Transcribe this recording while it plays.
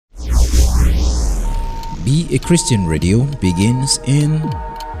Be a Christian Radio begins in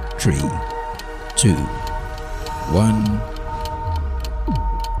 3, 2, 1.